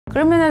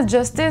Criminal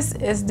justice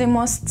is the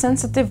most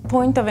sensitive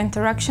point of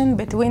interaction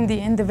between the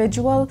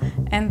individual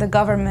and the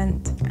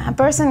government. A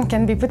person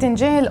can be put in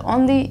jail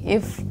only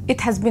if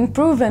it has been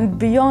proven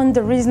beyond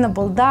a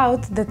reasonable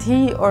doubt that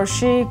he or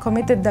she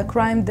committed the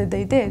crime that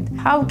they did.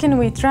 How can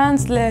we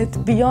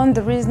translate beyond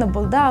a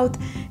reasonable doubt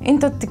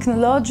into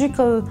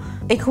technological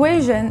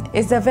equation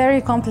is a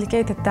very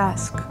complicated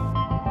task.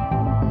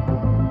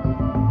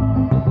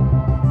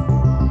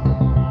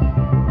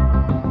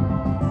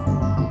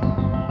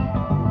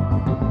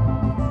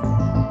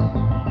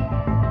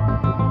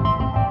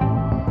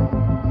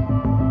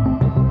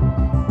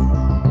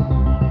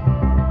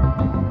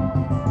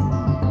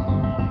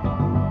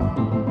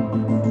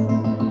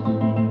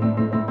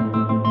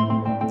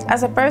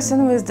 As a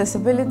person with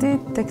disability,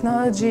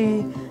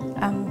 technology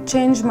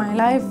changed my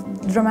life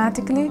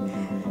dramatically.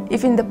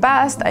 If in the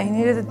past I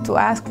needed to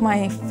ask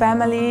my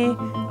family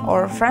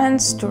or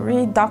friends to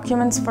read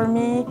documents for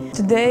me,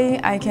 today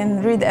I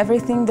can read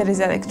everything that is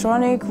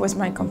electronic with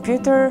my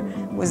computer,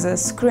 with a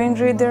screen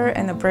reader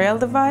and a braille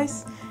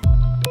device.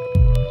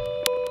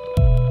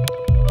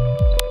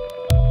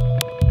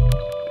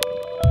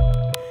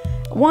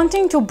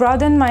 Wanting to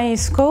broaden my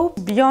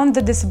scope beyond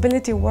the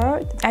disability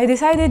world, I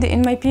decided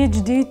in my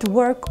PhD to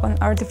work on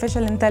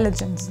artificial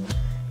intelligence.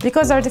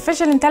 Because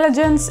artificial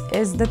intelligence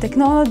is the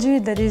technology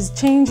that is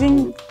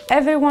changing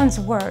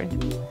everyone's world.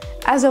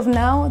 As of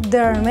now,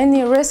 there are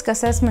many risk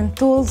assessment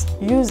tools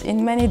used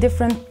in many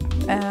different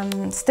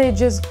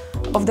stages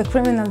of the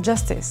criminal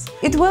justice.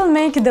 It will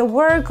make the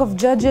work of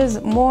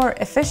judges more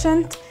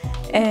efficient,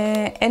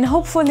 and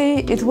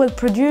hopefully it will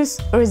produce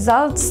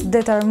results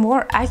that are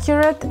more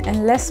accurate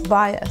and less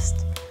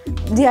biased.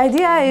 The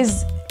idea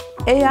is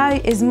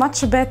AI is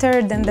much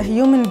better than the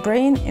human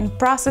brain in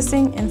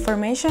processing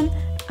information,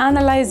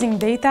 analyzing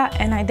data,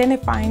 and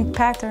identifying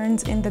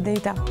patterns in the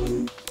data.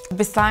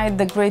 Besides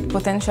the great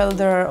potential,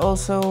 there are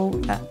also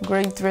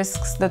great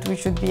risks that we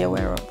should be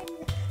aware of.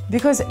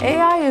 Because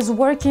AI is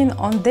working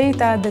on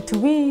data that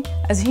we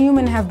as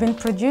humans have been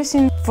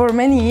producing for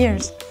many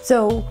years.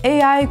 So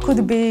AI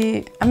could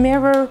be a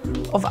mirror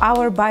of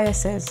our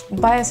biases.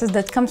 Biases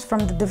that comes from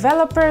the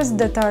developers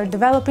that are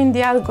developing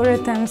the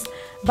algorithms,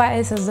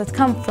 biases that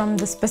come from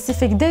the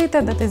specific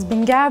data that is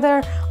being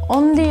gathered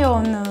only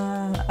on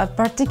a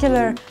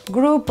particular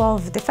group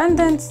of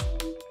defendants.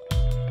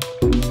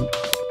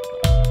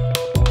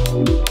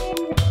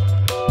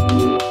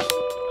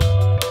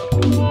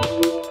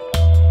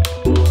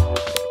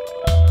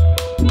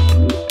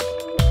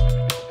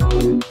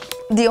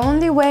 The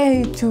only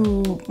way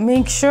to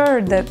make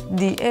sure that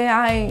the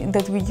AI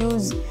that we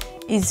use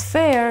is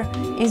fair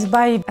is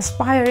by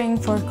aspiring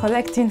for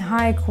collecting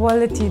high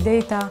quality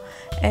data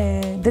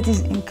that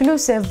is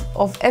inclusive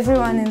of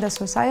everyone in the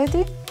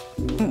society.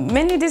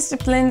 Many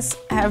disciplines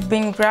have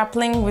been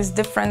grappling with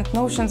different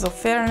notions of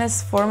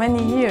fairness for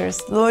many years.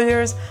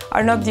 Lawyers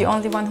are not the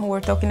only one who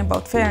are talking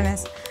about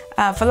fairness.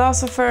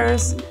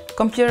 Philosophers,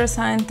 computer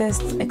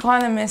scientists,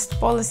 economists,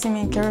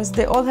 policymakers,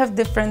 they all have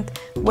different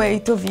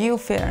ways to view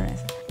fairness.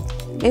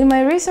 In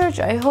my research,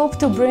 I hope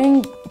to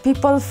bring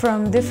people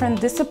from different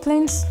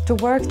disciplines to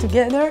work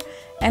together,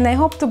 and I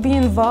hope to be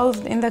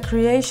involved in the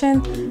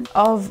creation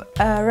of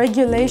a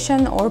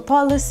regulation or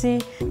policy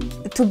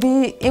to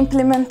be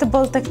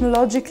implementable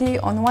technologically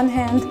on one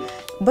hand,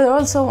 but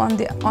also on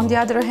the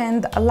other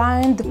hand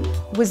aligned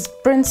with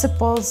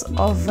principles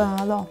of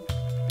law.